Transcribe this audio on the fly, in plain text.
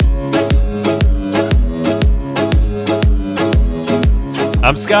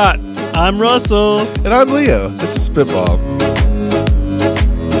I'm Scott. I'm Russell. And I'm Leo. This is Spitball.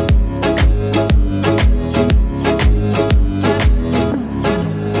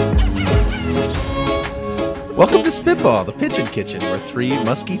 Welcome to Spitball, the Pigeon Kitchen, where three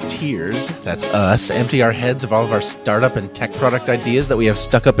musketeers, that's us, empty our heads of all of our startup and tech product ideas that we have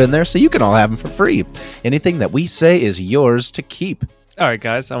stuck up in there so you can all have them for free. Anything that we say is yours to keep. All right,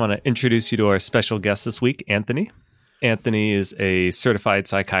 guys, I want to introduce you to our special guest this week, Anthony. Anthony is a certified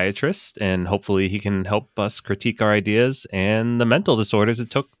psychiatrist, and hopefully he can help us critique our ideas and the mental disorders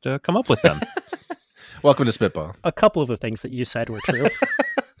it took to come up with them. Welcome to Spitball. A couple of the things that you said were true.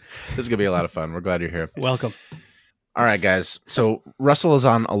 This is going to be a lot of fun. We're glad you're here. Welcome. All right, guys. So Russell is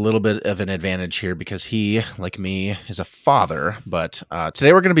on a little bit of an advantage here because he, like me, is a father. But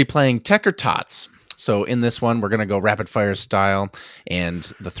today we're going to be playing Tech or Tots. So in this one, we're going to go rapid fire style. And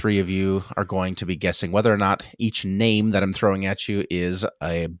the three of you are going to be guessing whether or not each name that I'm throwing at you is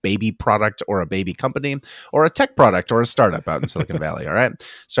a baby product or a baby company or a tech product or a startup out in Silicon Valley. All right.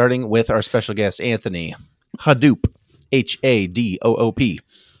 Starting with our special guest, Anthony. Hadoop. Hadoop.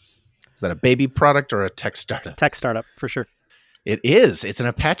 Is that a baby product or a tech startup? Tech startup, for sure. It is. It's an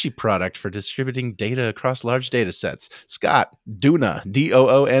Apache product for distributing data across large data sets. Scott, Doona,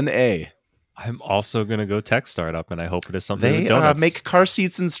 Doona. I'm also going to go tech startup, and I hope it is something They with donuts. make car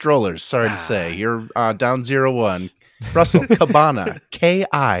seats and strollers. Sorry to say. You're down 0-1. Russell, Kibana,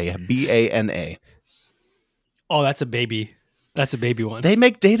 Kibana. Oh, that's a baby. That's a baby one. They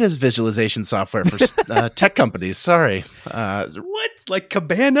make data visualization software for tech companies. Sorry. What? Like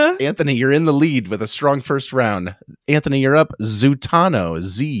Cabana? Anthony, you're in the lead with a strong first round. Anthony, you're up. Zutano,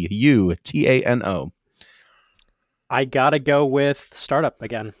 Zutano. I gotta go with startup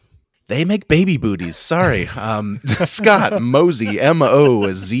again. They make baby booties. Sorry. Scott, Mosey,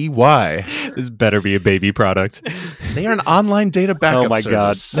 Mozy. This better be a baby product. They are an online data backup Oh my service.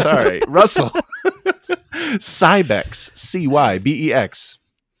 God. Sorry. Russell. Cybex, Cybex.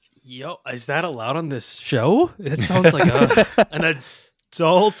 Yo, is that allowed on this show? It sounds like an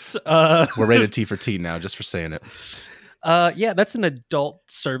adult. We're rated T for T now, just for saying it. Yeah, that's an adult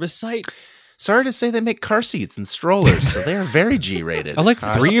service site. Sorry to say they make car seats and strollers, so they are very G-rated. I like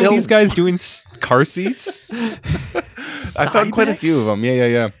three of these guys doing car seats. I found quite a few of them.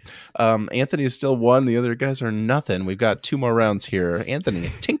 Yeah. Anthony is still one. The other guys are nothing. We've got two more rounds here. Anthony,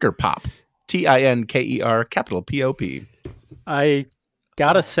 Tinker Pop. Tinker, capital POP. I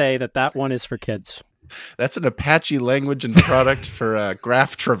gotta say that one is for kids. That's an Apache language and product for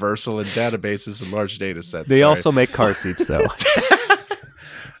graph traversal and databases and large data sets. They also make car seats, though.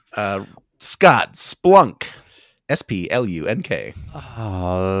 Scott, Splunk. Splunk.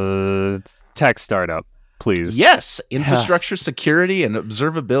 Tech startup, please. Yes, infrastructure, security, and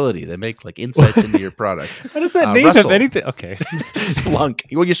observability. They make like insights into your product. How does that name Russell. have anything? Okay.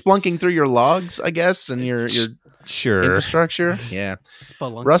 Splunk. Well, you're splunking through your logs, I guess, and your Sure. infrastructure. Yeah.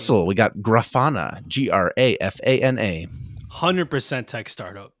 Spelunky. Russell, we got Grafana. Grafana. 100% tech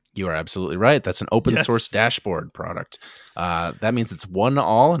startup. You are absolutely right. That's an open source dashboard product. That means it's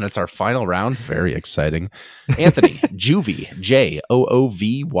 1-1, and it's our final round. Very exciting. Anthony, Joovy,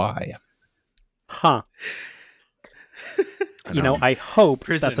 Joovy. Huh. I hope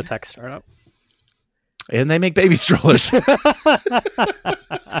Prison. that's a tech startup. And they make baby strollers.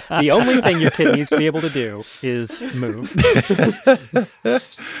 The only thing your kid needs to be able to do is move.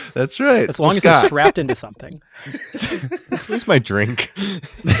 That's right. As long as they're strapped into something. Where's my drink?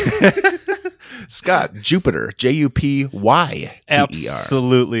 Scott, Jupyter, Jupyter.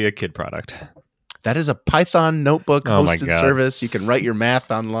 Absolutely a kid product. That is a Python notebook Oh my hosted God. service. You can write your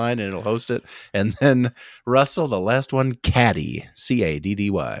math online and it'll host it. And then Russell, the last one, Caddy,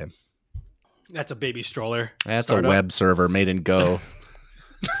 Caddy. That's a baby stroller. That's startup. a web server made in Go.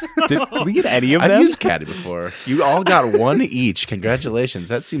 Did we get any of I've them? used Caddy before. You all got one each. Congratulations.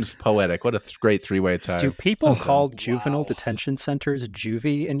 That seems poetic. What a great three-way tie. Do people call juvenile detention centers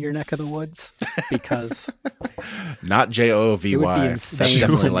juvie in your neck of the woods? Because Not it would be Joovy. insane That's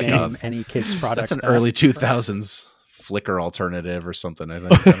definitely to like name any kid's product. that's an that. early 2000s Flickr alternative or something, I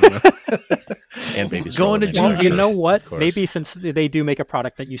think. I don't know. And baby Going to stroller Well, you manufacturer, know what? of course. Maybe since they do make a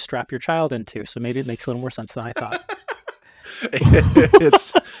product that you strap your child into, so maybe it makes a little more sense than I thought.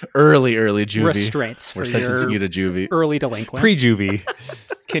 It's early juvie. Restraints We're for sentencing your you to juvie. early delinquent. Pre-juvie.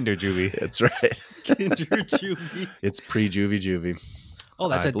 Kinder juvie. That's right. Kinder Juvie. It's pre-juvie. Oh,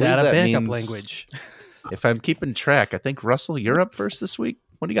 that's I a believe data that backup means- language. If I'm keeping track, I think Russell, you're up first this week.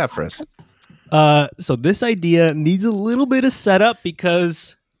 What do you got for us? So this idea needs a little bit of setup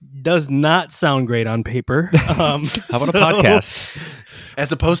because does not sound great on paper. How about a podcast?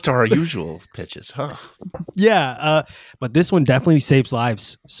 As opposed to our usual pitches, huh? Yeah, but this one definitely saves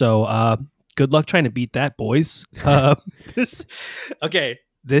lives. So good luck trying to beat that, boys. This okay.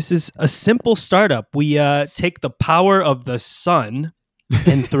 This is a simple startup. We take the power of the sun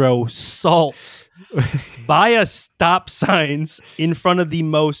and throw salt via stop signs in front of the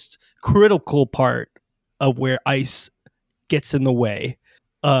most critical part of where ice gets in the way,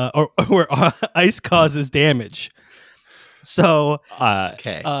 or where ice causes damage. So,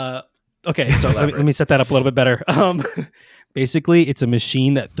 Okay. okay. So let me set that up a little bit better. Basically, it's a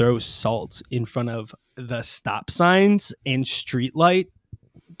machine that throws salt in front of the stop signs and street light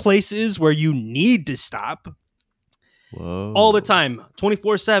places where you need to stop Whoa. all the time,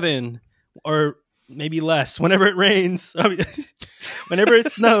 24/7, or maybe less whenever it rains. I mean, whenever it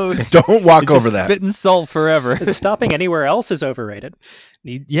snows. Don't walk You're over just that. spitting salt forever. Stopping anywhere else is overrated.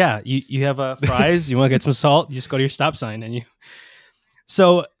 Yeah, you have fries. You want to get some salt? You just go to your stop sign and you.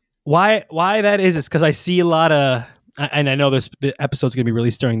 So why that is because I see a lot of, and I know this episode's gonna be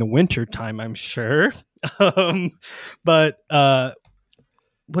released during the winter time, I'm sure. But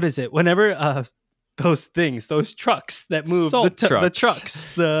what is it? Whenever those trucks that move, Salt the trucks. trucks,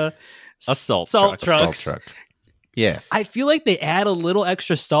 the A salt trucks. Salt truck. Yeah. I feel like they add a little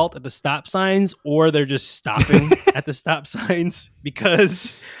extra salt at the stop signs, or they're just stopping at the stop signs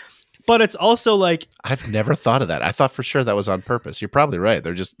but it's also like, I've never thought of that. I thought for sure that was on purpose. You're probably right.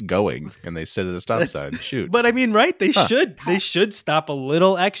 They're just going and they sit at a stop sign. Shoot. but I mean, right? They should stop a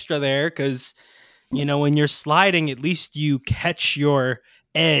little extra there because, when you're sliding, at least you catch your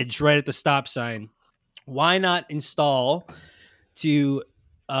edge right at the stop sign. Why not install to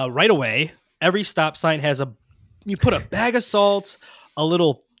right away? Every stop sign has you put a bag of salt, a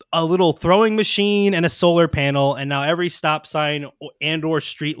little throwing machine, and a solar panel, and now every stop sign and/or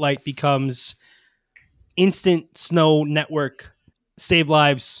street light becomes instant snow network. Save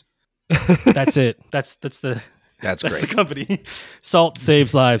lives. That's it. That's the That's great. company. Salt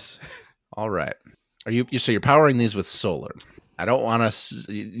saves lives. All right. So you're powering these with solar. I don't want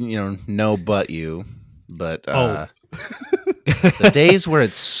to, no but you, but the days where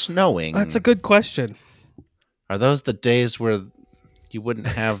it's snowing. That's a good question. Are those the days where you wouldn't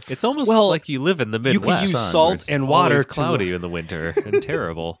have? It's almost Well, like you live in the Midwest. You can use Sun, where salt it's and water. always cloudy in the winter and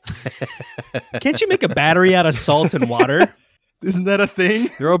terrible. Can't you make a battery out of salt and water? Isn't that a thing?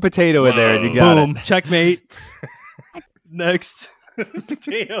 Throw a potato in there and you got Boom. it. Checkmate. Next.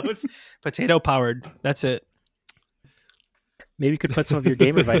 Potatoes. Potato powered. That's it. Maybe you could put some of your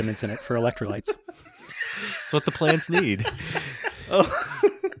gamer vitamins in it for electrolytes. It's what the plants need. Oh.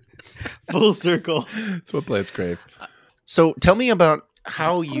 Full circle. That's what plants crave. So tell me about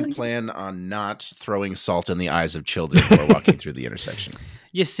how you plan on not throwing salt in the eyes of children who are walking through the intersection.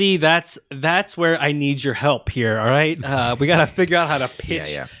 You see, that's where I need your help here. All right, we got to figure out how to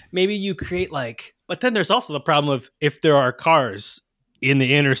pitch. Yeah. Maybe you create but then there's also the problem of if there are cars in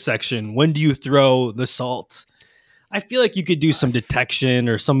the intersection, when do you throw the salt? I feel like you could do some detection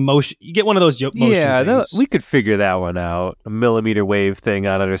or some motion. You get one of those motion things. We could figure that one out. A millimeter wave thing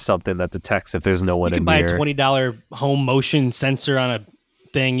on it or something that detects if there's no one You can in buy here. a $20 home motion sensor on a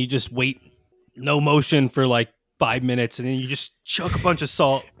thing. You just wait, no motion for 5 minutes, and then you just chuck a bunch of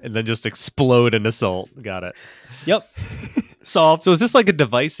salt. And then just explode into salt. Got it. Yep. Solved. So is this like a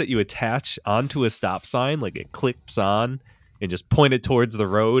device that you attach onto a stop sign? Like it clips on and just point it towards the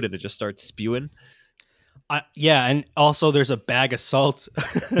road and it just starts spewing? Yeah, and also there's a bag of salt, I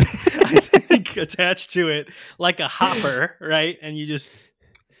think, attached to it, like a hopper, right? And you just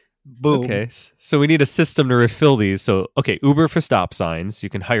boom. Okay. So we need a system to refill these. So, okay, Uber for stop signs. You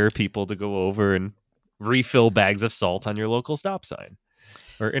can hire people to go over and refill bags of salt on your local stop sign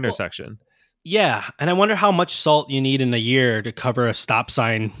or intersection. Yeah, and I wonder how much salt you need in a year to cover a stop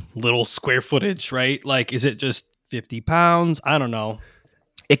sign little square footage, right? Is it just 50 pounds? I don't know.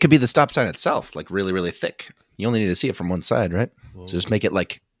 It could be the stop sign itself, really, really thick. You only need to see it from one side, right? Whoa. So just make it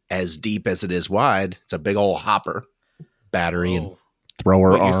as deep as it is wide. It's a big old hopper, battery and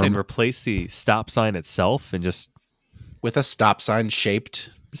thrower What, you're saying arm replace the stop sign itself and just with a stop sign shaped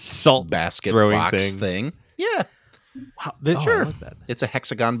salt basket throwing box thing. Yeah, Wow, I like that. it's a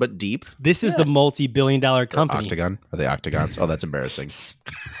hexagon but deep. This is the multi-billion-dollar company. Octagon? Are they octagons? Oh, that's embarrassing.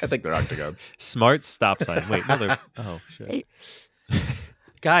 I think they're octagons. Smart stop sign. Wait, no, they're... Oh, shit.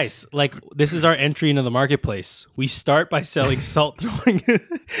 Guys, this is our entry into the marketplace. We start by selling salt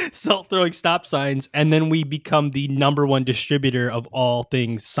throwing stop signs, and then we become the number one distributor of all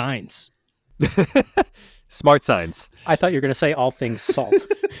things signs. Smart signs. I thought you were going to say all things salt.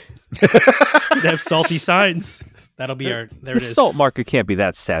 We'd have salty signs. That'll be our. There The it is. salt market can't be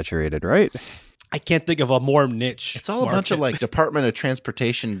that saturated, right? I can't think of a more niche. It's all a bunch of market. like Department of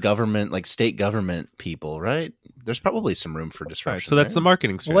Transportation, government, like state government people, right? There's probably some room for All right, disruption. so that's the there.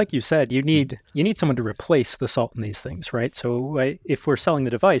 marketing Well, strategy. like you said, you need someone to replace the salt in these things, right? So if we're selling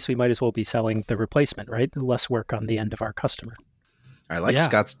the device, we might as well be selling the replacement, right? Less work on the end of our customer. I like Yeah.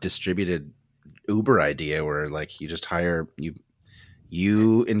 Scott's distributed Uber idea, where like you just hire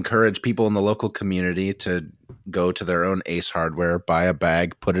you encourage people in the local community to go to their own Ace Hardware, buy a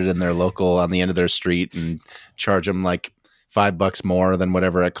bag, put it in their local on the end of their street, and charge them like $5 more than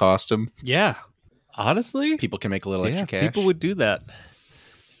whatever it cost them. Yeah. Honestly, People can make a little yeah, extra cash. people would do that.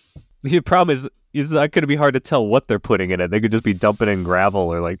 The problem is not going to be hard to tell what they're putting in it. They could just be dumping in gravel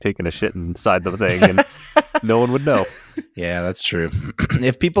or like taking a shit inside the thing, and no one would know. Yeah, that's true.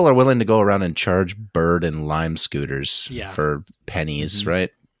 If people are willing to go around and charge bird and lime scooters Yeah. for pennies, right?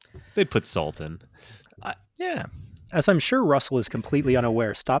 They'd put salt in. Yeah. As I'm sure Russell is completely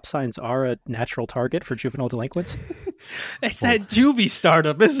unaware, stop signs are a natural target for juvenile delinquents. It's that juvie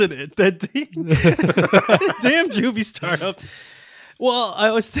startup, isn't it? That damn juvie startup. Well,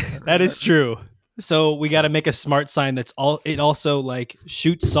 that is true. So we got to make a smart sign that's it also like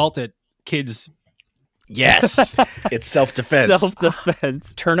shoots salt at kids. Yes. It's self-defense.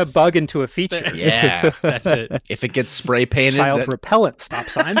 Self-defense. Turn a bug into a feature. Yeah. That's it. If it gets spray painted. Child repellent stop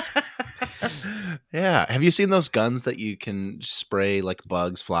signs. Yeah. Have you seen those guns that you can spray like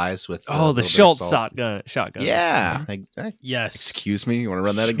bugs, flies with? a Oh, little the bit of Schultz salt? shotguns. Yeah. Yes. Excuse me. You want to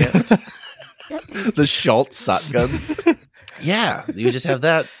run that again? The Schultz shotguns. Yeah. You just have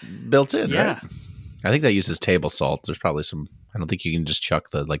that built in, Yeah. right? I think that uses table salt. There's probably some. I don't think you can just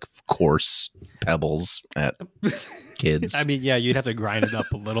chuck the like coarse pebbles at kids. I mean, yeah, you'd have to grind it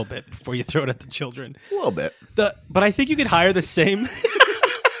up a little bit before you throw it at the children. a little bit. But I think you could hire the same.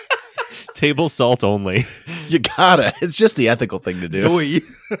 Table salt only. You gotta. It's just the ethical thing to do.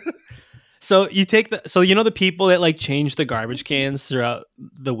 So you take the people that like change the garbage cans throughout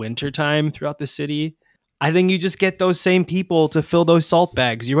the winter time throughout the city. I think you just get those same people to fill those salt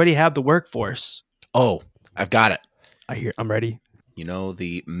bags. You already have the workforce. Oh, I've got it. I'm ready. You know,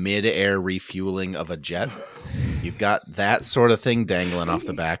 the mid-air refueling of a jet. You've got that sort of thing dangling off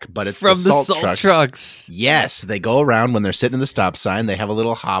the back, but it's From the salt trucks. Yes, they go around when they're sitting in the stop sign. They have a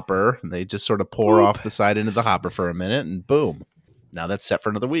little hopper, and they just sort of pour off the side into the hopper for a minute, and boom. Now that's set for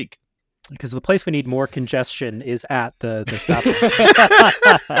another week. Because the place we need more congestion is at the stop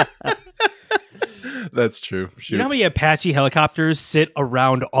sign. That's true. Shoot. You know how many Apache helicopters sit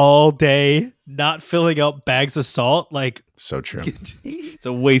around all day not filling up bags of salt? Like, So true. It's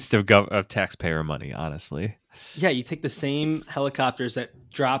a waste of taxpayer money, honestly. yeah, you take the same helicopters that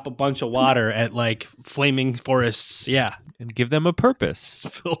drop a bunch of water at like flaming forests. Yeah, And give them a purpose.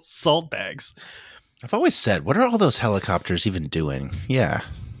 fill salt bags. I've always said, what are all those helicopters even doing? Yeah.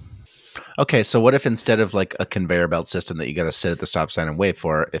 Okay, so what if instead of like a conveyor belt system that you got to sit at the stop sign and wait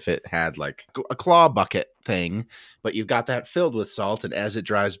for, if it had like a claw bucket thing, but you've got that filled with salt, and as it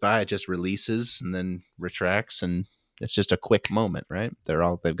drives by, it just releases and then retracts, and it's just a quick moment, right?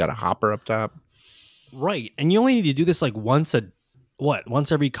 They've got a hopper up top. Right. And you only need to do this like once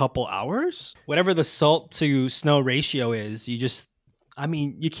every couple hours? Whatever the salt to snow ratio is, you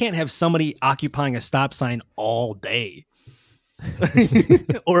can't have somebody occupying a stop sign all day.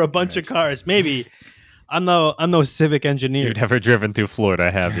 Or a bunch of cars. Maybe. I'm no civic engineer. You've never driven through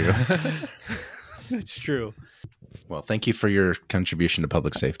Florida, have you? That's true. Well, thank you for your contribution to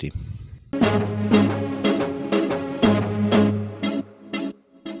public safety.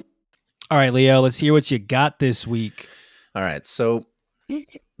 All right, Leo, let's hear what you got this week. All right, so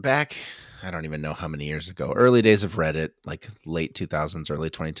back, I don't even know how many years ago, early days of Reddit, like late 2000s, early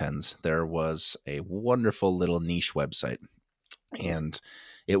 2010s, there was a wonderful little niche website. And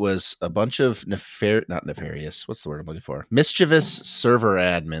it was a bunch of not nefarious, what's the word I'm looking for? Mischievous server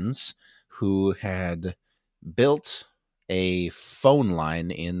admins who had built a phone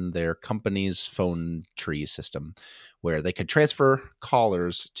line in their company's phone tree system where they could transfer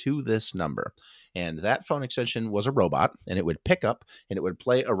callers to this number. And that phone extension was a robot, and it would pick up and it would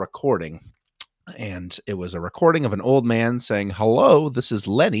play a recording. And it was a recording of an old man saying, "Hello, this is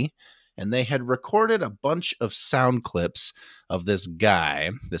Lenny." And they had recorded a bunch of sound clips of this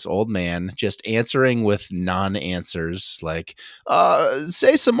guy, this old man, just answering with non-answers, like,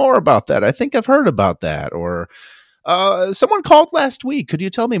 say some more about that. I think I've heard about that. Or, someone called last week. Could you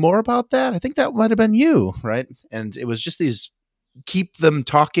tell me more about that? I think that might have been you, right? And it was just these keep them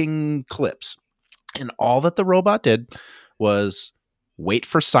talking clips. And all that the robot did was wait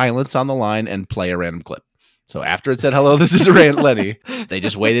for silence on the line and play a random clip. So after it said, "Hello, this is Lenny," they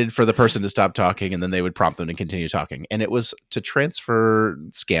just waited for the person to stop talking, and then they would prompt them to continue talking. And it was to transfer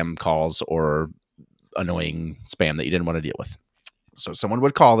scam calls or annoying spam that you didn't want to deal with. So someone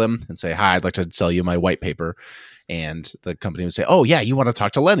would call them and say, "Hi, I'd like to sell you my white paper." And the company would say, "Oh, yeah, you want to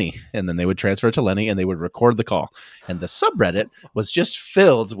talk to Lenny." And then they would transfer it to Lenny and they would record the call. And the subreddit was just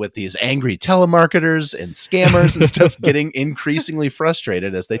filled with these angry telemarketers and scammers and stuff getting increasingly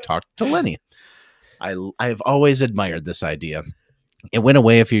frustrated as they talked to Lenny. I've always admired this idea. It went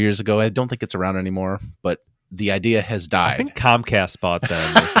away a few years ago. I don't think it's around anymore, but the idea has died. I think Comcast bought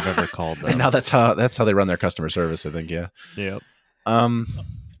them, if you've ever called them. And now that's how they run their customer service, I think, yeah. Yep.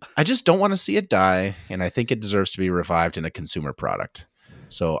 I just don't want to see it die, and I think it deserves to be revived in a consumer product.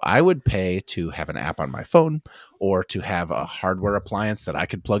 So I would pay to have an app on my phone or to have a hardware appliance that I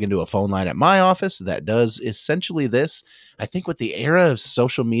could plug into a phone line at my office that does essentially this. I think with the era of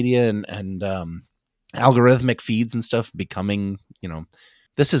social media and algorithmic feeds and stuff becoming,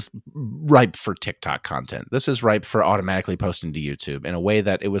 this is ripe for TikTok content. This is ripe for automatically posting to YouTube in a way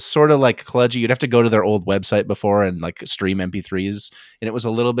that it was sort of like kludgy. You'd have to go to their old website before and like stream MP3s, and it was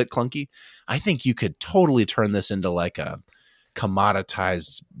a little bit clunky. I think you could totally turn this into like a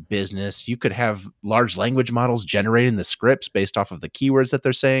commoditized business. You could have large language models generating the scripts based off of the keywords that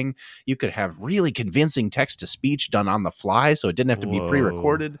they're saying. You could have really convincing text to speech done on the fly, so it didn't have to be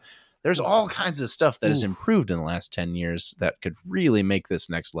pre-recorded. There's all kinds of stuff that has improved in the last 10 years that could really make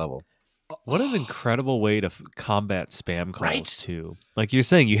this next level. What an incredible way to combat spam calls, Right. too. Like you're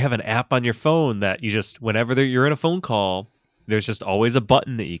saying, you have an app on your phone that you just, whenever you're in a phone call, there's just always a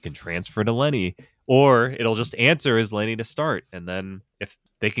button that you can transfer to Lenny, or it'll just answer as Lenny to start. And then if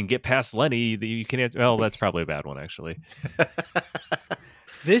they can get past Lenny, you can answer. Well, that's probably a bad one, actually.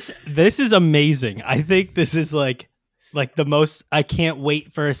 This is amazing. I think this is like the most I can't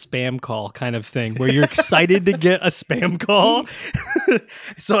wait for a spam call kind of thing where you're excited to get a spam call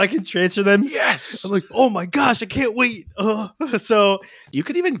so I can transfer them. Yes. I'm like, oh my gosh, I can't wait. So You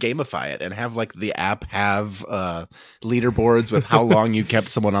could even gamify it and have like the app have leaderboards with how long you kept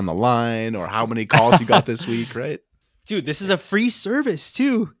someone on the line or how many calls you got this week, right? dude, this is a free service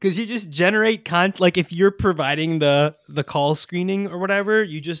too, because you just generate content. Like if you're providing the call screening or whatever,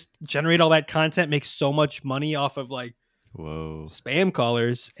 you just generate all that content, make so much money off of like spam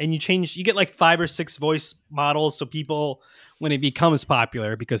callers, and you get like 5 or 6 voice models, so people, when it becomes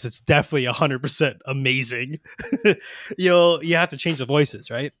popular, because it's definitely 100% amazing, you have to change the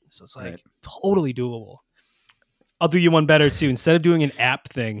voices, right? So it's like totally doable. I'll do you one better too. Instead of doing an app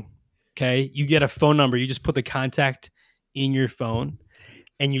thing, okay, you get a phone number. You just put the contact in your phone,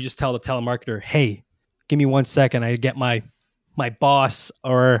 and you just tell the telemarketer, "Hey, give me 1 second. I get my boss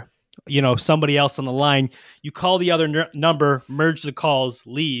or somebody else on the line." You call the other number, merge the calls,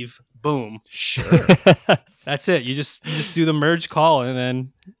 leave, boom. Sure. That's it. You just do the merge call,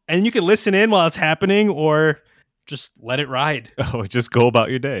 and you can listen in while it's happening, or just let it ride. Oh, just go about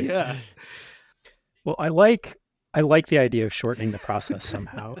your day. Yeah. Well, I like the idea of shortening the process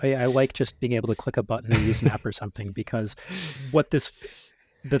somehow. I like just being able to click a button and use an app or something, because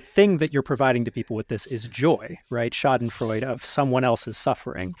the thing that you're providing to people with this is joy, right? Schadenfreude of someone else's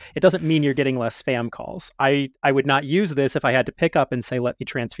suffering. It doesn't mean you're getting less spam calls. I would not use this if I had to pick up and say, "Let me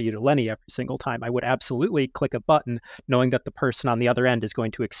transfer you to Lenny" every single time. I would absolutely click a button knowing that the person on the other end is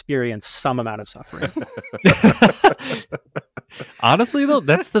going to experience some amount of suffering. Honestly, though,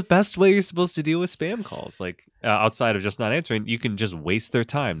 that's the best way you're supposed to deal with spam calls. Like outside of just not answering, you can just waste their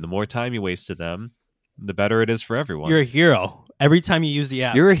time. The more time you waste to them, the better it is for everyone. You're a hero. Every time you use the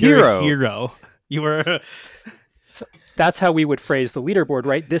app, You're a hero. You were. So that's how we would phrase the leaderboard,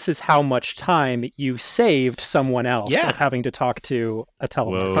 right? This is how much time you saved someone else of having to talk to a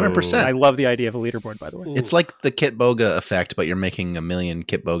telemarketer. 100%. I love the idea of a leaderboard, by the way. It's like the Kit Boga effect, but you're making a million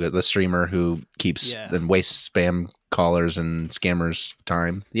Kit Boga, the streamer who keeps and wastes spam callers and scammers'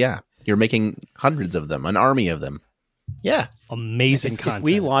 time. Yeah. You're making hundreds of them, an army of them. Yeah. Amazing If content.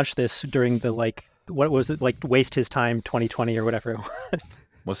 we launched this during the what was it, like Waste His Time 2020 or whatever it was.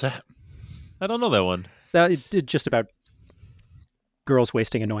 What's that? I don't know that one. It's just about girls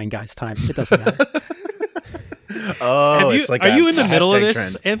wasting annoying guys' time. It doesn't matter. Oh, it's like are you in the middle of hashtag this,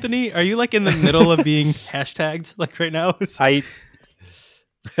 trend. Anthony? Are you like in the middle of being hashtagged like right now?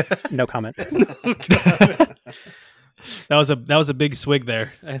 No comment. That was a big swig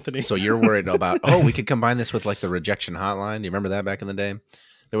there, Anthony. So you're worried about, we could combine this with like the rejection hotline. Do you remember that back in the day?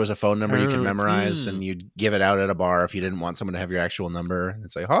 There was a phone number you could memorize and you'd give it out at a bar if you didn't want someone to have your actual number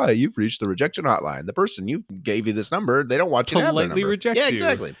and say, "Hi, you've reached the rejection hotline. The person you gave you this number, they don't want you to have their Politely number." rejects Yeah, you.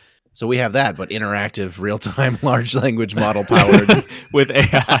 exactly. So we have that, but interactive, real-time, large language model powered. With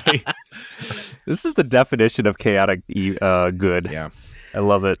AI. This is the definition of chaotic good. Yeah. I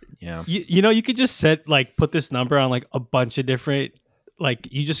love it. Yeah. You could just put this number on like a bunch of different like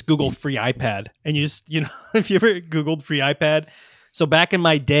you just Google free iPad and you just, if you ever Googled free iPad. So back in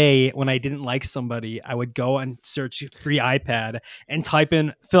my day when I didn't like somebody, I would go and search free iPad and type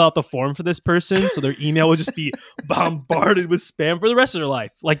in, fill out the form for this person. So their email would just be bombarded with spam for the rest of their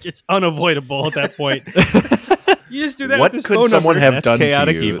life. Like it's unavoidable at that point. You just do that. What with this could phone someone number. have done to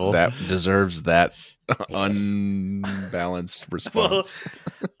chaotic you evil. that deserves that unbalanced response?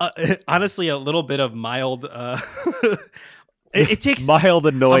 Honestly, a little bit of mild. It takes mild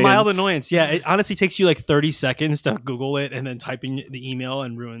annoyance. a mild annoyance. Yeah, it honestly takes you like 30 seconds to Google it and then type in the email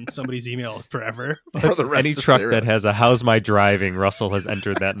and ruin somebody's email forever. For the rest Any of truck their- that has a "How's my driving?" Russell has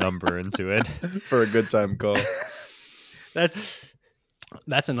entered that number into it. for a good time call. That's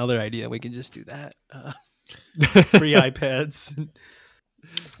another idea. We can just do that. Free iPads.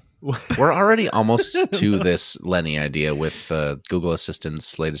 We're already almost to this Lenny idea with Google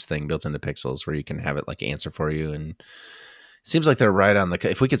Assistant's latest thing built into Pixels, where you can have it like answer for you. And it seems like they're right on the.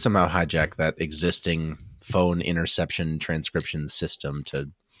 If we could somehow hijack that existing phone interception transcription system to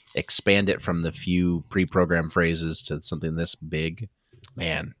expand it from the few pre-programmed phrases to something this big,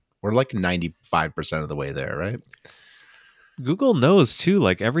 man, we're like 95% of the way there, right? Google knows too.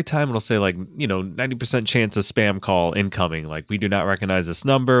 Like every time it'll say 90% chance of spam call incoming. Like we do not recognize this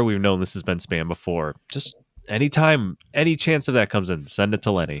number. We've known this has been spam before. Just anytime, any chance of that comes in, send it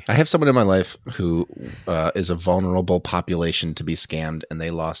to Lenny. I have someone in my life who is a vulnerable population to be scammed, and they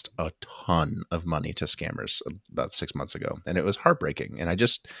lost a ton of money to scammers about 6 months ago, and it was heartbreaking. And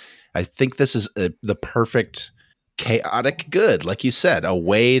I think this is the perfect chaotic good, like you said, a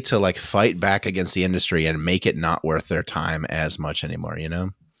way to like fight back against the industry and make it not worth their time as much anymore,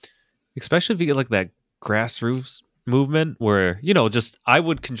 Especially if you get like that grassroots movement where, just I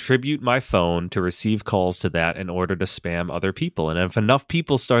would contribute my phone to receive calls to that in order to spam other people. And if enough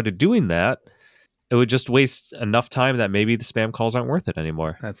people started doing that, it would just waste enough time that maybe the spam calls aren't worth it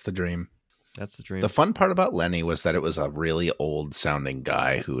anymore. That's the dream. That's the dream. The fun part about Lenny was that it was a really old sounding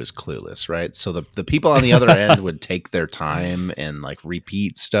guy who was clueless, right? So the people on the other end would take their time and like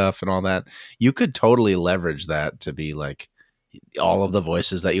repeat stuff and all that. You could totally leverage that to be like, all of the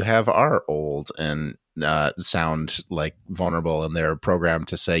voices that you have are old and sound like vulnerable, and they're programmed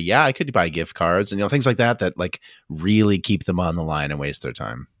to say, yeah, I could buy gift cards and things like that like really keep them on the line and waste their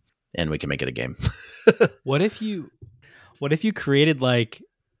time. And we can make it a game. What if you created like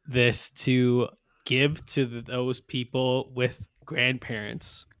this to give to those people with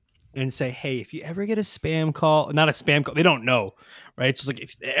grandparents and say, hey, if you ever get a spam call, not a spam call, they don't know, right? So it's like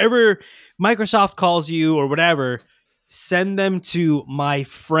if ever Microsoft calls you or whatever, send them to my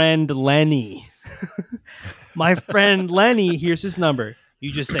friend Lenny. My friend Lenny, here's his number.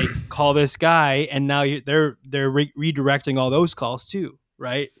 You just say, call this guy, and now they're redirecting all those calls too,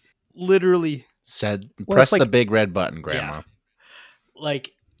 right? Literally press the big red button, Grandma. Yeah.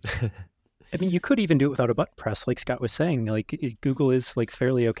 Like, I mean, you could even do it without a button press, like Scott was saying. Like Google is like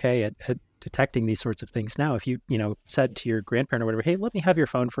fairly okay at detecting these sorts of things now. If you said to your grandparent or whatever, hey, let me have your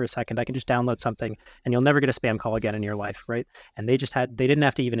phone for a second, I can just download something and you'll never get a spam call again in your life, right? And they didn't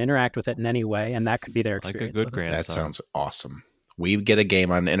have to even interact with it in any way, and that could be their experience. Like a good grandson. That sounds awesome. We get a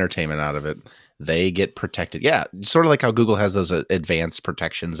game on entertainment out of it. They get protected. Yeah, sort of like how Google has those advanced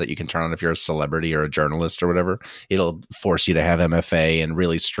protections that you can turn on if you're a celebrity or a journalist or whatever. It'll force you to have MFA and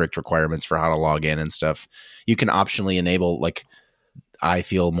really strict requirements for how to log in and stuff. You can optionally enable, like, I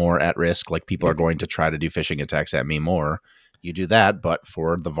feel more at risk, like people are going to try to do phishing attacks at me more. You do that, but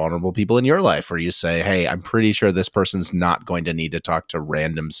for the vulnerable people in your life, where you say, hey, I'm pretty sure this person's not going to need to talk to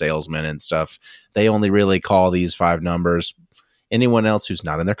random salesmen and stuff. They only really call these 5 numbers. Anyone else who's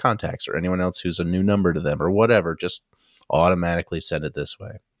not in their contacts or anyone else who's a new number to them or whatever, just automatically send it this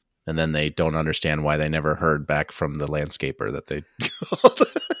way. And then they don't understand why they never heard back from the landscaper that they called.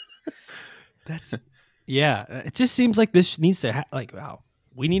 Yeah, it just seems like this needs to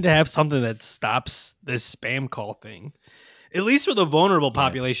we need to have something that stops this spam call thing. At least for the vulnerable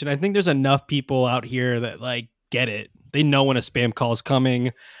population. I think there's enough people out here that like get it. They know when a spam call is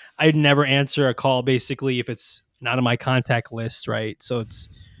coming. I'd never answer a call basically if it's not on my contact list, right? So it's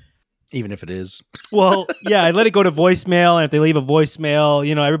even if it is. Well, yeah, I let it go to voicemail, and if they leave a voicemail,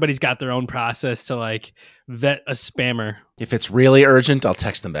 everybody's got their own process to like vet a spammer. If it's really urgent, I'll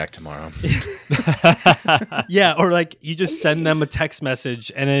text them back tomorrow. Yeah, or like you just send them a text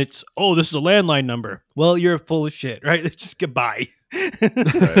message and it's, oh, this is a landline number. Well, you're full of shit, right? Just goodbye.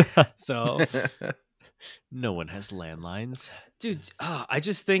 So no one has landlines. Dude, I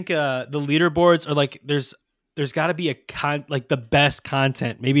just think the leaderboards are like there's got to be the best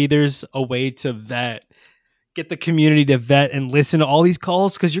content. Maybe there's a way to get the community to vet and listen to all these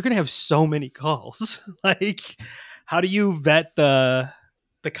calls, because you're gonna have so many calls. Like, How do you vet the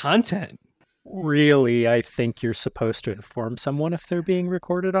content? Really, I think you're supposed to inform someone if they're being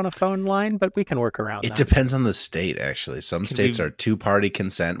recorded on a phone line, but we can work around It that. depends on the state, actually. Some states we- are two-party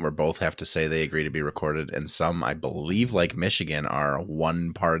consent where both have to say they agree to be recorded, and some, I believe, like Michigan, are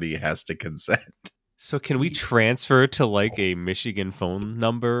one party has to consent. So can we transfer to like a Michigan phone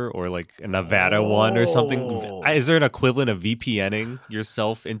number or like a Nevada one or something? Oh. Is there an equivalent of VPNing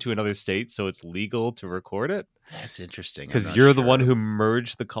yourself into another state so it's legal to record it? That's interesting. I'm Because not you're the sure. one who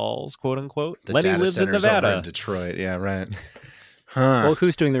merged the calls, quote unquote. The Lenny data lives in centers over Nevada. in Detroit. Yeah, right. Huh. Well,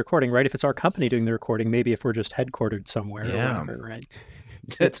 who's doing the recording, right? If it's our company doing the recording, maybe if we're just headquartered somewhere Yeah. or whatever, right?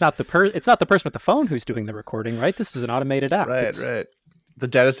 It's not the person with the phone who's doing the recording, right? This is an automated app. Right, It's- right. The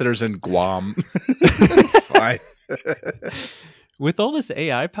data center's in Guam. It's fine. With all this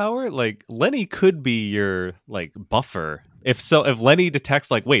AI power, like Lenny could be your like buffer. If Lenny detects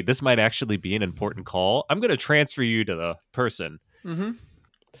like, wait, this might actually be an important call, I'm going to transfer you to the person. Mm-hmm.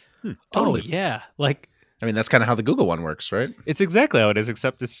 Oh Totally. yeah, like I mean, that's kind of how the Google one works, right? It's exactly how it is,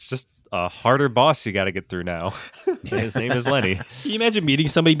 except it's just a harder boss you got to get through now. His name is Lenny. can you imagine meeting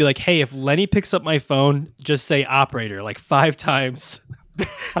somebody and be like, hey, if Lenny picks up my phone, just say operator like 5 times.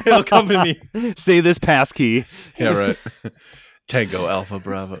 It'll come to me. Say this passkey. Yeah, right. Tango Alpha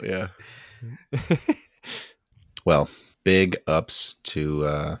Bravo. Yeah. Well, big ups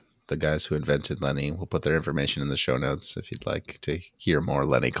to the guys who invented Lenny. We'll put their information in the show notes if you'd like to hear more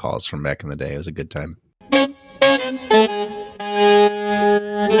Lenny calls from back in the day. It was a good time.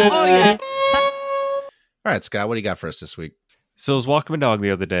 All right, Scott, what do you got for us this week? So I was walking my dog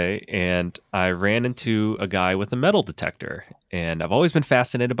the other day and I ran into a guy with a metal detector. And I've always been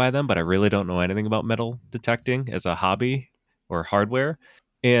fascinated by them, but I really don't know anything about metal detecting as a hobby or hardware.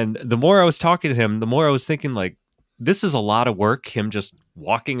 And the more I was talking to him, the more I was thinking like, this is a lot of work, him just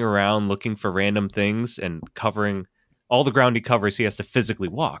walking around looking for random things and covering all the ground he covers, he has to physically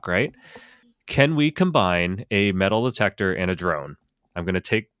walk, right? Can we combine a metal detector and a drone? I'm going to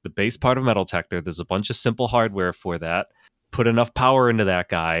take the base part of metal detector. There's a bunch of simple hardware for that. Put enough power into that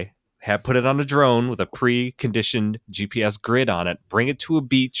guy, put it on a drone with a pre-conditioned GPS grid on it, bring it to a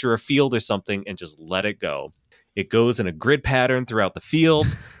beach or a field or something, and just let it go. It goes in a grid pattern throughout the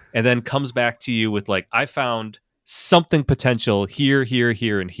field, and then comes back to you with like, I found something potential here, here,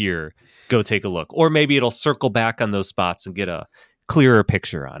 here, and here. Go take a look. Or maybe it'll circle back on those spots and get a clearer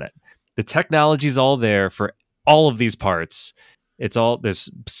picture on it. The technology's all there for all of these parts. There's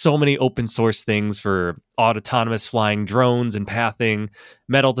so many open source things for autonomous flying drones and pathing.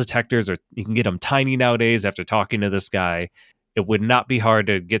 Metal detectors you can get them tiny nowadays after talking to this guy. It would not be hard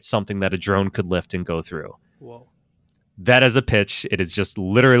to get something that a drone could lift and go through. Whoa. That is a pitch. It is just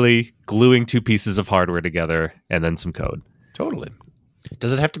literally gluing 2 pieces of hardware together and then some code. Totally.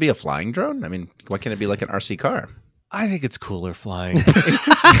 Does it have to be a flying drone? I mean, why can't it be like an RC car? I think it's cooler flying.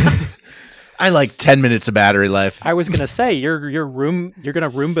 I like 10 minutes of battery life. I was gonna say you're gonna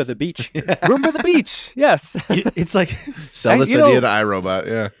Roomba the beach. Roomba the beach. Yes. It's like Sell this you idea know- to iRobot.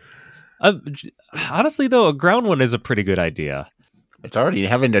 Yeah. Honestly, though, a ground one is a pretty good idea. It's already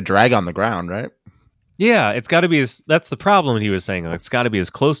having to drag on the ground, right? Yeah, it's got to be that's the problem he was saying. Like, it's got to be as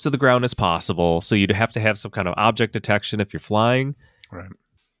close to the ground as possible. So you'd have to have some kind of object detection if you're flying. Right.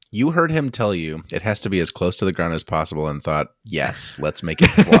 You heard him tell you it has to be as close to the ground as possible and thought, yes, let's make it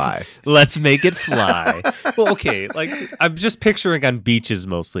fly. Let's make it fly. Well, okay. Like, I'm just picturing on beaches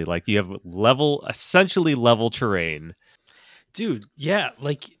mostly. Like, you have essentially level terrain. dude, yeah,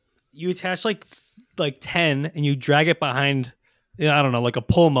 like you attach like 10 and you drag it behind, I don't know, like a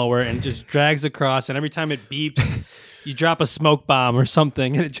pull mower, and it just drags across, and every time it beeps you drop a smoke bomb or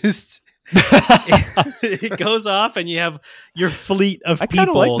something and it just it goes off and you have your fleet of I kinda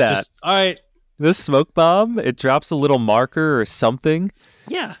people like that. just all right. This smoke bomb, it drops a little marker or something.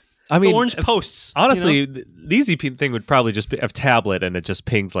 Yeah. I mean, the orange posts. honestly, you know? the easy thing would probably just be a tablet, and it just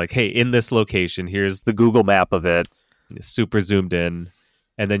pings like, hey, in this location, here's The Google map of it. super zoomed in.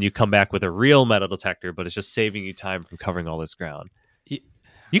 And then you come back with a real metal detector, but it's just saving you time from covering all this ground. Ye-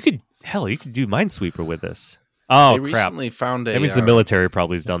 You could do Minesweeper with this. Oh, They crap. recently found a. That means the military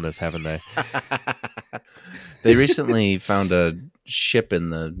probably has done this, haven't they? They recently found a ship in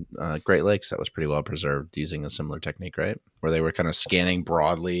the Great Lakes that was pretty well preserved using a similar technique, right? Where they were kind of scanning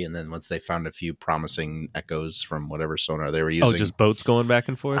broadly, and then once they found a few promising echoes from whatever sonar they were using. Oh, just boats going back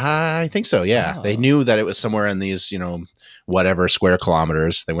and forth? I think so, yeah. Oh. They knew that it was somewhere in these, whatever square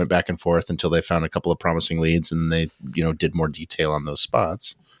kilometers. They went back and forth until they found a couple of promising leads, and they, did more detail on those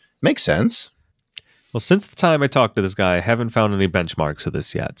spots. Makes sense. Well, since the time I talked to this guy, I haven't found any benchmarks of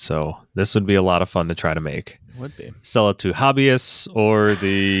this yet, so this would be a lot of fun to try to make. Would be. Sell it to hobbyists or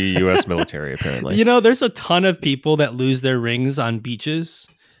the U.S. military, apparently. You know, there's a ton of people that lose their rings on beaches,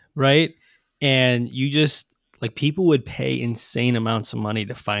 right? And you just like people would pay insane amounts of money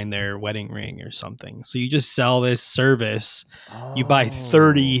to find their wedding ring or something. So you just sell this service. You buy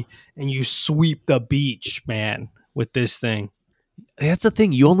 30 and you sweep the beach, man, with this thing. That's the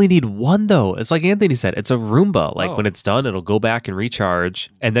thing. You only need one, though. It's like Anthony said. It's a Roomba. Like when it's done, it'll go back and recharge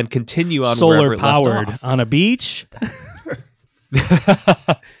and then continue on solar wherever it left powered off. on a beach.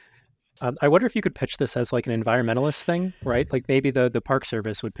 I wonder if you could pitch this as like an environmentalist thing, right? Like maybe the Park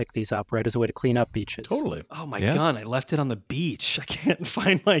Service would pick these up, right, as a way to clean up beaches. Totally. Oh, my Yeah. gun. I left it on the beach. I can't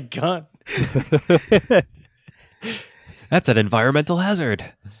find my gun. That's an environmental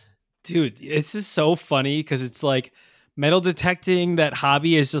hazard. Dude, it's just so funny because it's like metal detecting, that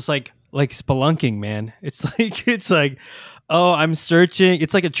hobby is just like spelunking, man. It's like, oh, I'm searching.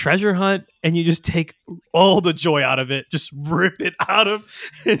 It's like a treasure hunt, and you just take all the joy out of it, just rip it out of,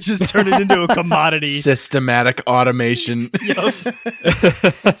 and just turn it into a commodity. Systematic automation. Yup.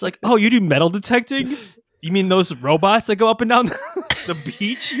 It's like, oh, you do metal detecting? You mean those robots that go up and down the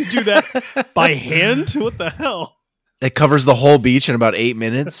beach? You do that by hand? What the hell? It covers the whole beach in about 8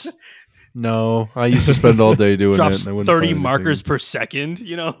 minutes. No, I used to spend all day doing Drops it. And I wouldn't 30 find markers anything. per second,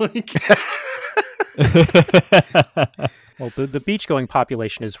 you know? Like, Well, the beach-going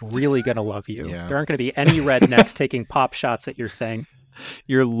population is really going to love you. Yeah. There aren't going to be any rednecks taking pop shots at your thing,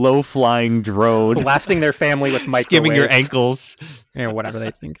 Your low-flying drone. blasting their family with microwaves. Skimming your ankles, Whatever they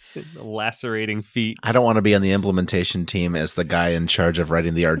think. lacerating feet. I don't want to be on the implementation team as the guy in charge of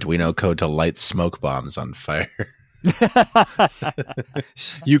writing the Arduino code to light smoke bombs on fire.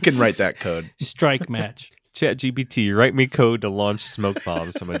 You can write that code. strike match. ChatGPT, write me code to launch smoke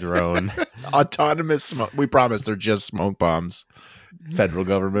bombs from a drone. Autonomous smoke. We promise they're just smoke bombs. Federal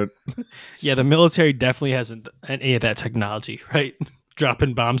government. Yeah, the military definitely hasn't any of that technology, right?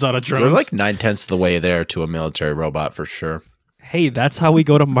 Dropping bombs out of drones. We're like 9/10 of the way there to a military robot for sure. Hey, that's how we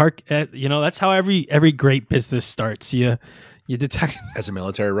go to market. You know, that's how every great business starts. You detect. As a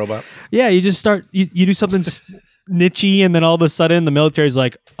military robot? Yeah, you just start. You do something nichey, and then all of a sudden, the military's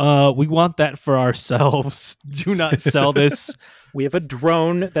like, we want that for ourselves. Do not sell this. We have a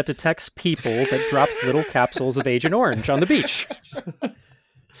drone that detects people that drops little capsules of Agent Orange on the beach.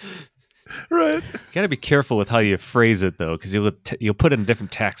 Right. Got to be careful with how you phrase it, though, because you'll put in a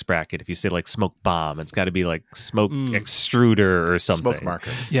different tax bracket if you say like smoke bomb. It's got to be like smoke extruder or something. Smoke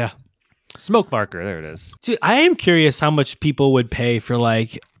marker. Yeah, Smoke marker. There it is. dude, I am curious how much people would pay for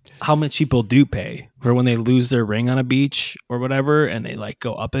like how much people do pay for when they lose their ring on a beach or whatever, and they like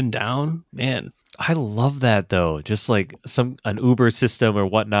go up and down. Man, I love that though. Just like an Uber system or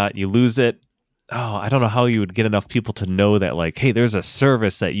whatnot, you lose it. Oh, I don't know how you would get enough people to know that, like, hey, there's a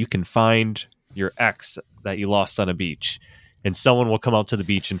service that you can find your ex that you lost on a beach, and someone will come out to the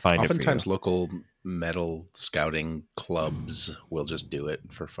beach and find Oftentimes it for you. local metal scouting clubs will just do it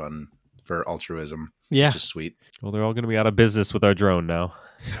for fun, for altruism. yeah. Which is sweet. Well, they're all going to be out of business with our drone now.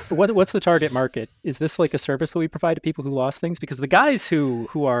 What's the target market? Is this like a service that we provide to people who lost things? Because the guys who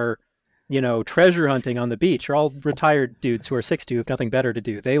are, treasure hunting on the beach are all retired dudes who are 60 who have nothing better to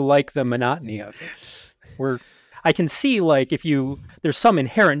do. They like the monotony of it. I can see like there's some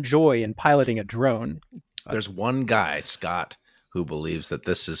inherent joy in piloting a drone. There's one guy, Scott, who believes that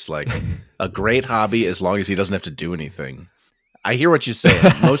this is like a great hobby as long as he doesn't have to do anything. I hear what you say.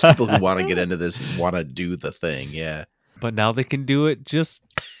 Most people who want to get into this want to do the thing. Yeah. But now they can do it just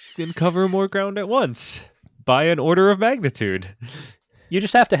and cover more ground at once by an order of magnitude. You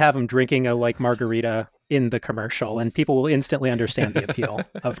just have to have them drinking a margarita in the commercial, and people will instantly understand the appeal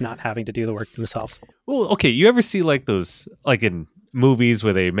of not having to do the work themselves. Well, okay, you ever see like those, like in movies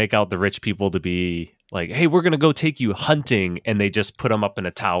where they make out the rich people to be like, hey, we're going to go take you hunting, and they just put them up in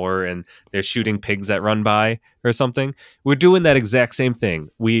a tower and they're shooting pigs that run by or something? We're doing that exact same thing.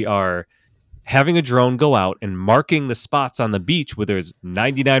 We are having a drone go out and marking the spots on the beach where there's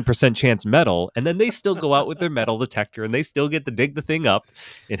 99% chance metal, and then they still go out with their metal detector and they still get to dig the thing up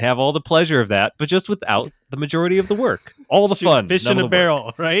and have all the pleasure of that, but just without the majority of the work. All the fun. Fish none in of a the work.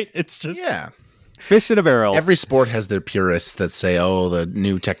 barrel, right? It's just Yeah. Fish in a barrel. Every sport has their purists that say, oh, the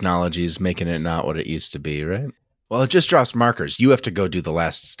new technology is making it not what it used to be, right? Well, it just drops markers. You have to go do the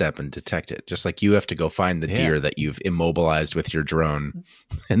last step and detect it. Just like you have to go find the deer that you've immobilized with your drone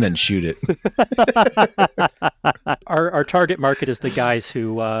and then shoot it. Our target market is the guys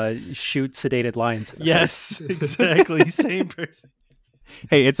who shoot sedated lions. In the yes, exactly. Same person.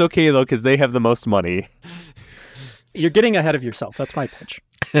 Hey, it's okay though because they have the most money. You're getting ahead of yourself. That's my pitch.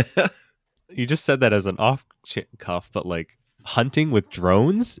 You just said that as an off cuff, but like hunting with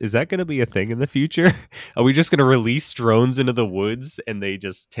drones? Is that going to be a thing in the future? Are we just going to release drones into the woods and they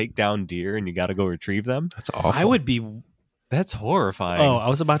just take down deer and you got to go retrieve them? That's awful. I would be. That's horrifying. Oh, I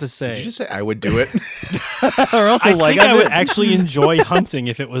was about to say. Did you just say I would do it? Or else I think I would actually enjoy hunting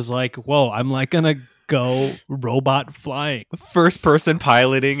if it was like, whoa, I'm like gonna go robot flying. first person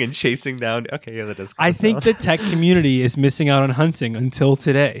piloting and chasing down. Okay, yeah, that does. I think the tech community is missing out on hunting until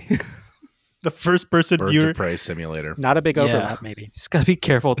today. The first person Birds viewer. of Prey simulator. Not a big Yeah. overlap, maybe. Just gotta be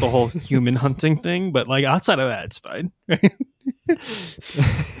careful with the whole human hunting thing, but like outside of that, it's fine.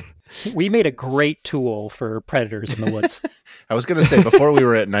 We made a great tool for predators in the woods. I was gonna say before we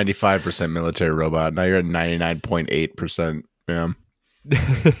were at 95% military robot. Now you're at 99.8%. Yeah.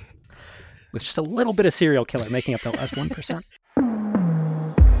 With just a little bit of serial killer making up the last 1%.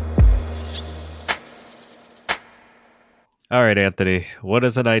 All right, Anthony, what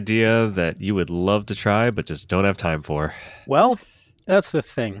is an idea that you would love to try but just don't have time for? Well, that's the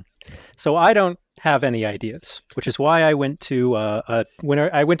thing. So I don't have any ideas, which is why I went to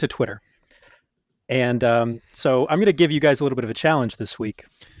I went to Twitter, and so I'm going to give you guys a little bit of a challenge this week,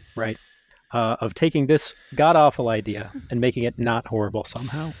 right? Of taking this god awful idea and making it not horrible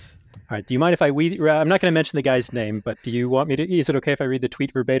somehow. All right. Do you mind if I'm not going to mention the guy's name, but do you want me to? Is it okay if I read the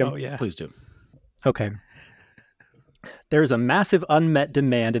tweet verbatim? Oh yeah. Please do. Okay. There is a massive unmet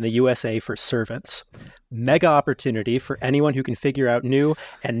demand in the USA for servants. Mega opportunity for anyone who can figure out new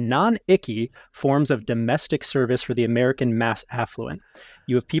and non-icky forms of domestic service for the American mass affluent.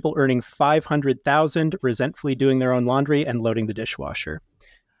 You have people earning $500,000, resentfully doing their own laundry and loading the dishwasher.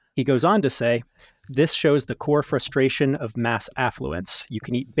 He goes on to say, this shows the core frustration of mass affluence. You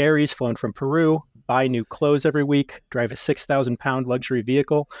can eat berries flown from Peru, buy new clothes every week, drive a 6,000-pound luxury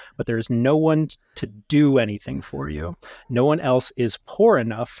vehicle, but there is no one to do anything for you. No one else is poor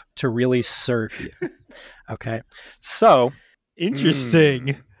enough to really serve you. Okay. So,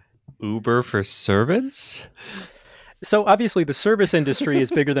 Interesting. Uber for servants? so obviously the service industry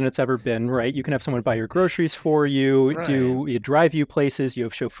is bigger than it's ever been, right? You can have someone buy your groceries for you, Right. you drive you places, you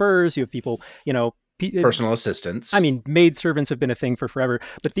have chauffeurs, you have people, Personal assistants. I mean, maid servants have been a thing for forever,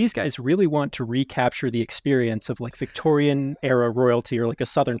 but these guys really want to recapture the experience of like Victorian era royalty or like a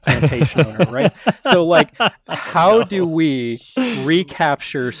Southern plantation owner, right? So like, how do we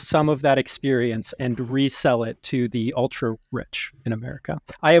recapture some of that experience and resell it to the ultra rich in America?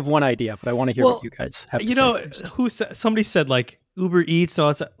 I have one idea, but I want to hear what you guys have to say first. Somebody said like Uber Eats and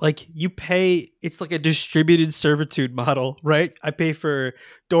all that stuff, like you pay, it's like a distributed servitude model, right? I pay for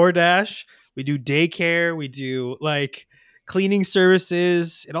DoorDash. We do daycare, we do like cleaning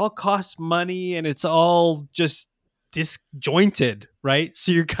services. It all costs money and it's all just disjointed, right?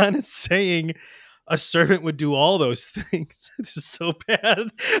 So you're kind of saying a servant would do all those things. This is so bad.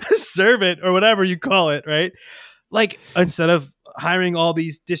 A servant or whatever you call it, right? Like instead of hiring all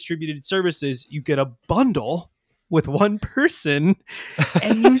these distributed services, you get a bundle with one person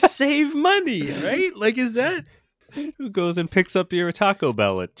and you save money, right? Like, is that... Who goes and picks up your Taco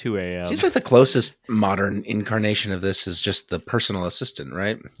Bell at 2 a.m.? Seems like the closest modern incarnation of this is just the personal assistant,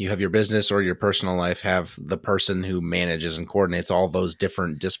 right? You have your business or your personal life have the person who manages and coordinates all those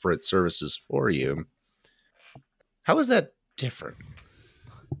different disparate services for you. How is that different?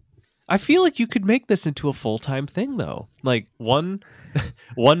 I feel like you could make this into a full-time thing, though. Like one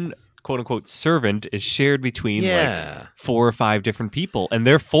quote-unquote servant is shared between like 4 or 5 different people, and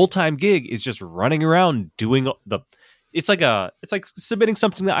their full-time gig is just running around doing it's like submitting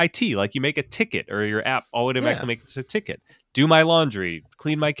something to IT. Like you make a ticket or your app automatically makes a ticket. Do my laundry,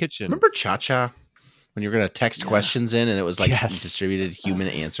 clean my kitchen. Remember Cha-Cha? When you were going to text questions in and it was like distributed human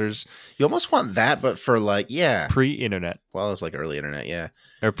answers. You almost want that, but for like, pre-internet. Well, it's like early internet, yeah.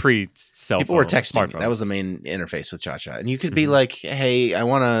 Or pre-cell phone. People were texting. Smartphones. That was the main interface with Cha-Cha. And you could be like, hey, I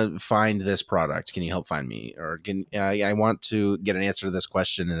want to find this product. Can you help find me? Or I want to get an answer to this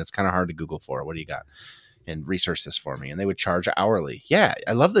question and it's kind of hard to Google for. What do you got? And research this for me. And they would charge hourly. Yeah,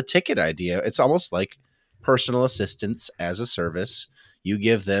 I love the ticket idea. It's almost like personal assistance as a service. You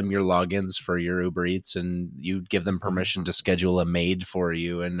give them your logins for your Uber Eats and you give them permission to schedule a maid for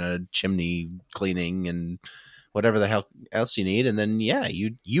you and a chimney cleaning and whatever the hell else you need. And then,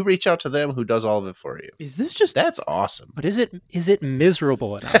 you reach out to them who does all of it for you. Is this just... That's awesome. But is it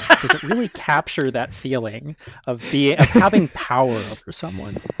miserable enough? Does it really capture that feeling of having power over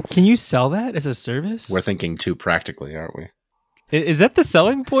someone? Can you sell that as a service? We're thinking too practically, aren't we? Is that the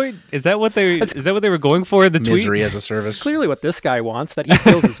selling point? Is that what they were going for in the tweet? Misery as a service. Clearly what this guy wants that he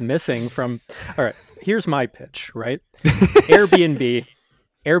feels is missing from... All right, here's my pitch, right? Airbnb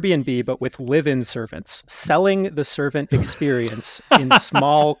Airbnb, but with live-in servants, selling the servant experience in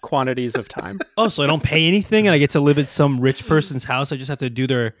small quantities of time. Oh, so I don't pay anything and I get to live at some rich person's house. I just have to do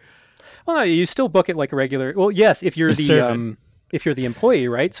their Well, no, you still book it like a regular. Well, yes, if you're The the servant. if you're the employee,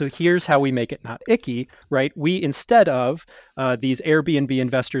 right? So here's how we make it not icky, right? We, instead of these Airbnb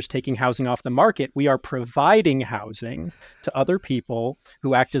investors taking housing off the market, we are providing housing to other people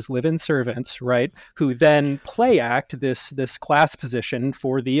who act as live-in servants, right? Who then play act this class position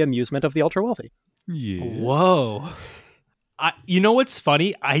for the amusement of the ultra wealthy. Yes. Whoa. You know what's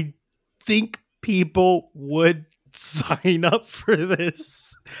funny? I think people would sign up for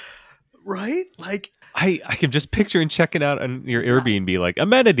this. Right? Like, I can just picture and checking out on your Airbnb, like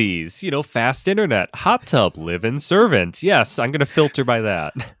amenities, fast internet, hot tub, live-in servant. Yes, I'm going to filter by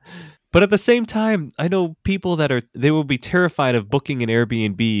that. But at the same time, I know people they will be terrified of booking an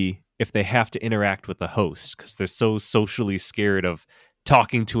Airbnb if they have to interact with the host because they're so socially scared of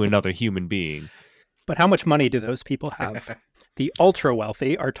talking to another human being. But how much money do those people have? The ultra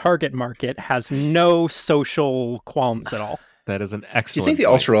wealthy, our target market, has no social qualms at all. That is an Do you excellent think the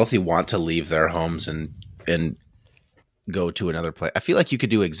point. ultra wealthy want to leave their homes and go to another place? I feel like you could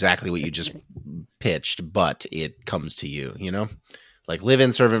do exactly what you just pitched, but it comes to you, like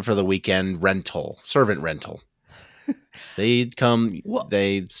live-in servant for the weekend servant rental. They come,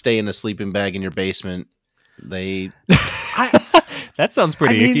 they stay in a sleeping bag in your basement. That sounds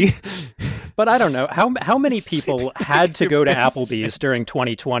pretty icky. But I don't know how many people had to go to basement. Applebee's during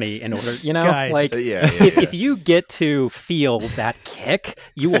 2020 in order, Guys. like if you get to feel that kick,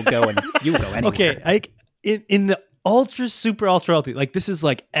 you will go anywhere. okay, in the super ultra wealthy, like this is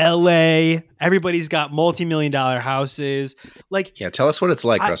like LA, everybody's got multi-million-dollar houses. Like, Yeah, tell us what it's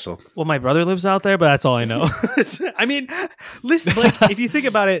like, Russell. well, my brother lives out there, but that's all I know. I mean, listen, like if you think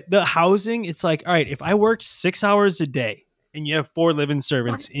about it, the housing, it's like, all right, if I worked 6 hours a day and you have 4 live-in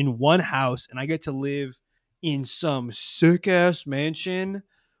servants in one house and I get to live in some sick ass mansion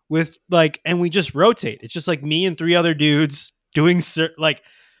with and we just rotate. It's just like me and 3 other dudes doing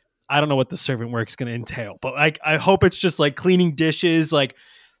I don't know what the servant work's going to entail, but I hope it's just like cleaning dishes, like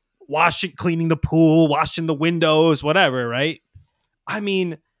cleaning the pool, washing the windows, whatever. Right. I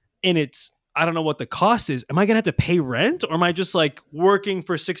mean, and I don't know what the cost is. Am I going to have to pay rent or am I just like working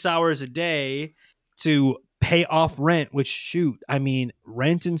for 6 hours a day to pay off rent, which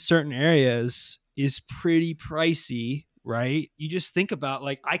rent in certain areas is pretty pricey, right? You just think about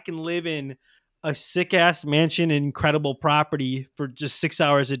I can live in a sick ass mansion, incredible property for just 6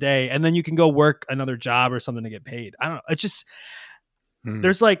 hours a day. And then you can go work another job or something to get paid. I don't know. It's just,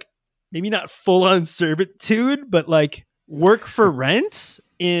 there's maybe not full on servitude, but work for rent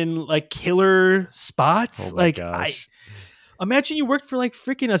in killer spots. Oh my gosh. Imagine you worked for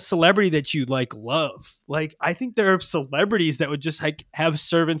freaking a celebrity that you love. I think there are celebrities that would just have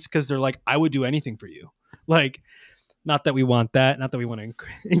servants because they're I would do anything for you. Not that we want that. Not that we want to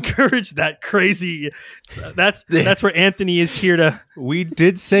encourage that crazy. That's where Anthony is here to. We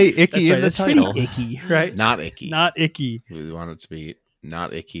did say icky in the That's title. pretty icky, right? Not icky. Not icky. We want it to be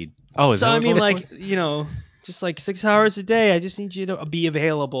not icky. Oh, is So that I what mean, just 6 hours a day. I just need you to be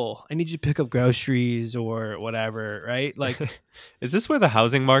available. I need you to pick up groceries or whatever, right? is this where the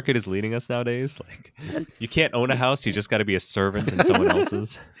housing market is leading us nowadays? You can't own a house; you just got to be a servant in someone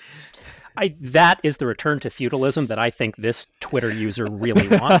else's. That is the return to feudalism that I think this Twitter user really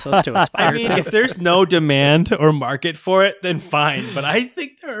wants us to aspire I mean, to. if there's no demand or market for it, then fine. But I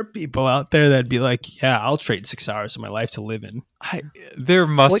think there are people out there that'd be yeah, I'll trade 6 hours of my life to live in. There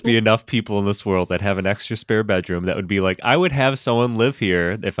must be enough people in this world that have an extra spare bedroom that would be I would have someone live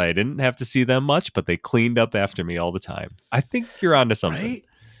here if I didn't have to see them much, but they cleaned up after me all the time. I think you're onto something. Right?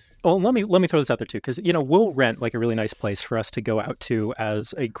 Well, let me throw this out there too, because we'll rent a really nice place for us to go out to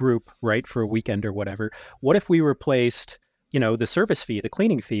as a group, right, for a weekend or whatever. What if we replaced, the service fee, the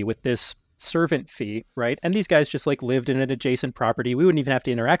cleaning fee, with this servant fee, right? And these guys just lived in an adjacent property. We wouldn't even have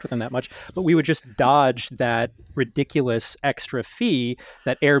to interact with them that much, but we would just dodge that ridiculous extra fee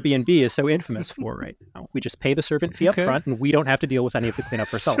that Airbnb is so infamous for right now. We just pay the servant fee up front, and we don't have to deal with any of the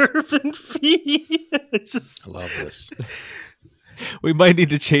cleanup ourselves. Servant fee. It's just. I love this. We might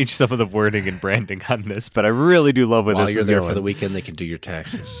need to change some of the wording and branding on this, but I really do love where While this you're is there going. for the weekend, they can do your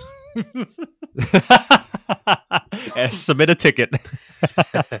taxes. Submit a ticket.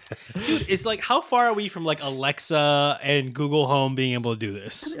 Dude, it's how far are we from Alexa and Google Home being able to do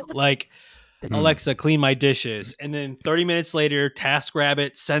this? Alexa, clean my dishes. And then 30 minutes later,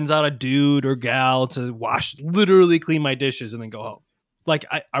 TaskRabbit sends out a dude or gal to literally clean my dishes and then go home.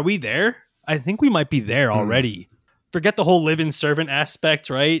 Are we there? I think we might be there already. Forget the whole live-in servant aspect,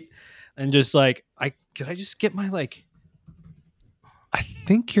 right? And just could I just get my I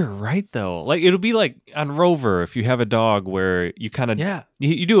think you're right though. Like it'll be like on Rover if you have a dog where you kind of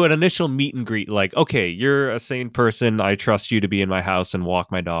you do an initial meet and greet. Like, okay, you're a sane person. I trust you to be in my house and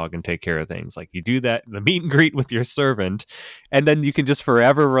walk my dog and take care of things. Like you do that, the meet and greet with your servant, and then you can just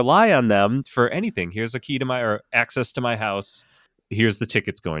forever rely on them for anything. Here's a key to my or access to my house. Here's the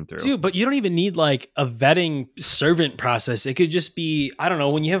tickets going through. Dude, but you don't even need like a vetting servant process. It could just be, I don't know,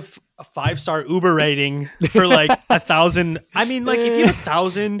 when you have a 5-star Uber rating for like 1,000. I mean, like if you have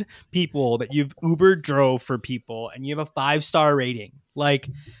 1,000 people that you've Uber drove for people and you have a 5-star rating, like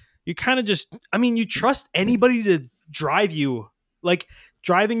you kind of just, I mean, you trust anybody to drive you. Like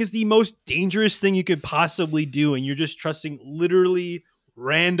driving is the most dangerous thing you could possibly do. And you're just trusting literally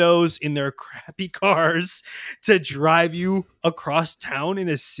randos in their crappy cars to drive you across town in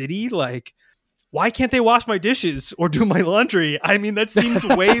a city. Like, why can't they wash my dishes or do my laundry? I mean, that seems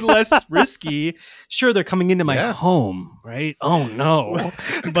way less risky. Sure, they're coming into my home, right? Oh no.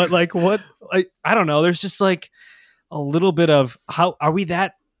 But like what, like, I don't know. There's just like a little bit of how are we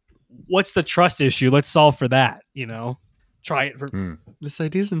that, what's the trust issue? Let's solve for that, you know? Try it for This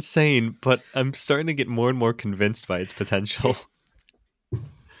idea is insane, but I'm starting to get more and more convinced by its potential.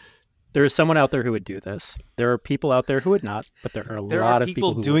 There is someone out there who would do this. There are people out there who would not, but there are a lot of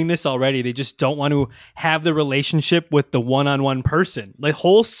people who doing this already. They just don't want to have the relationship with the one-on-one person. The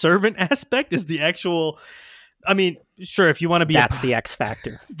whole servant aspect is the actual, I mean, sure, if you want to be... That's the X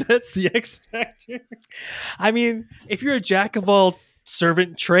factor. That's the X factor. I mean, if you're a jack of all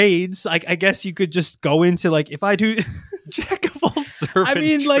servant trades, I guess you could just go into like, if I do... Jack of all servant I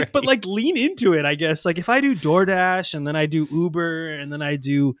mean, like, trades. but like lean into it, I guess. Like if I do DoorDash and then I do Uber and then I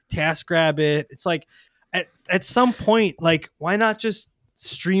do TaskRabbit, it's like at some point, like, why not just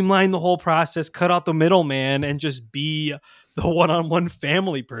streamline the whole process, cut out the middleman and just be the one-on-one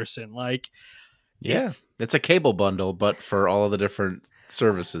family person? Like, it's a cable bundle, but for all of the different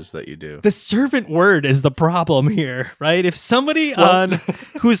services that you do. The servant word is the problem here, right? If somebody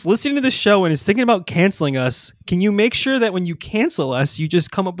who's listening to the show and is thinking about canceling us, can you make sure that when you cancel us, you just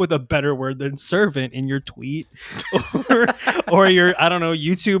come up with a better word than servant in your tweet or your, I don't know,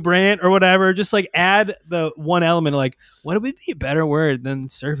 YouTube rant or whatever? Just like add the one element, like what would be a better word than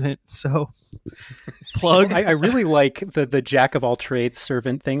servant? So plug. I really like the jack of all trades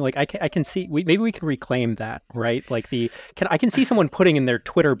servant thing. Like I can see maybe we can reclaim that, right? Like I can see someone putting in their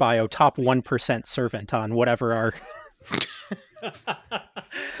Twitter bio top 1% servant on whatever our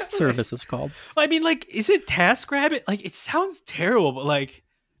service is called. Well, I mean, like, is it TaskRabbit? Like, it sounds terrible, but like,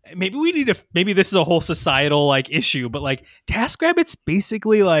 maybe we need to. Maybe this is a whole societal like issue, but like, TaskRabbit's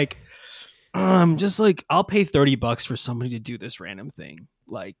basically like, just like I'll pay $30 for somebody to do this random thing.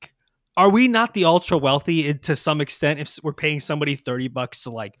 Like, are we not the ultra wealthy to some extent if we're paying somebody $30 to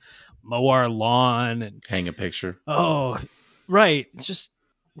like mow our lawn and hang a picture? Oh, right. It's just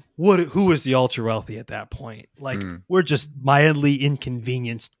who is the ultra wealthy at that point? Like we're just mildly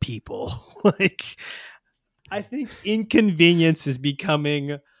inconvenienced people. Like I think inconvenience is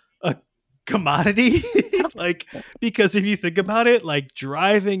becoming a commodity. Like because if you think about it, like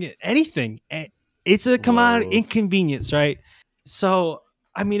driving anything, it's a commodity. Inconvenience, right? So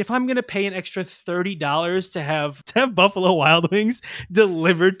I mean, if I'm going to pay an extra $30 to have Buffalo Wild Wings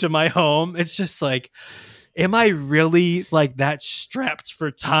delivered to my home, it's just like, am I really like that strapped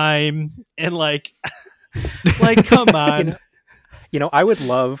for time? And like come on. You know, I would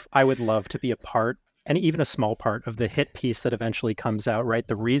love to be a part, and even a small part of the hit piece that eventually comes out, right?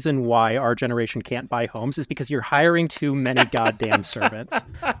 The reason why our generation can't buy homes is because you're hiring too many goddamn servants.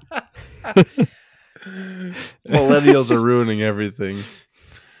 Millennials are ruining everything.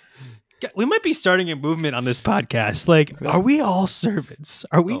 We might be starting a movement on this podcast. Like, are we all servants?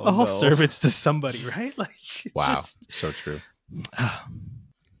 Are we all servants to somebody, right? Like, wow, so true.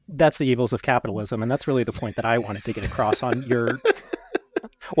 That's the evils of capitalism, and that's really the point that I wanted to get across on your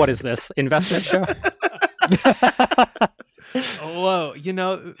what is this investment show? Whoa, you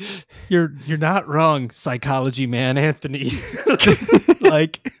know, you're not wrong, psychology man, Anthony.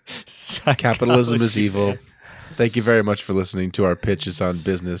 Like, capitalism is evil. Thank you very much for listening to our Pitches on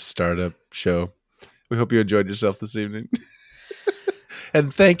Business startup show. We hope you enjoyed yourself this evening.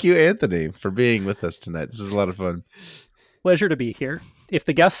 And thank you, Anthony, for being with us tonight. This was a lot of fun. Pleasure to be here. If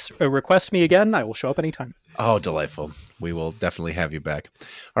the guests request me again, I will show up anytime. Oh, delightful. We will definitely have you back.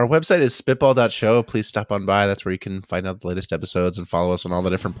 Our website is spitball.show. Please stop on by. That's where you can find out the latest episodes and follow us on all the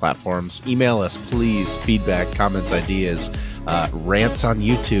different platforms. Email us, please. Feedback, comments, ideas, rants on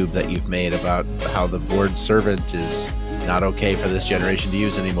YouTube that you've made about how the word servant is not okay for this generation to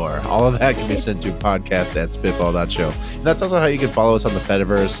use anymore. All of that can be sent to podcast@spitball.show. And that's also how you can follow us on the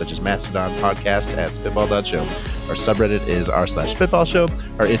Fediverse, such as Mastodon, podcast@spitball.show. Our subreddit is r/spitball show.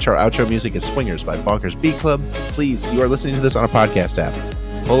 Our intro outro music is Swingers by Bonkers Beat Club. Please, you are listening to this on a podcast app.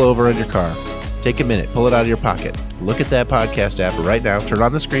 Pull over in your car. Take a minute, pull it out of your pocket. Look at that podcast app right now, turn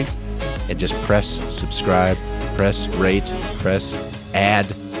on the screen, and just press subscribe, press rate, press add,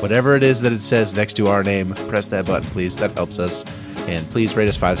 whatever it is that it says next to our name. Press that button, please. That helps us. And please rate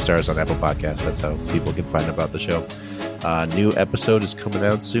us 5 stars on Apple Podcasts. That's how people can find about the show. New episode is coming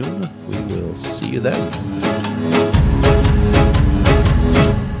out soon. We will see you then.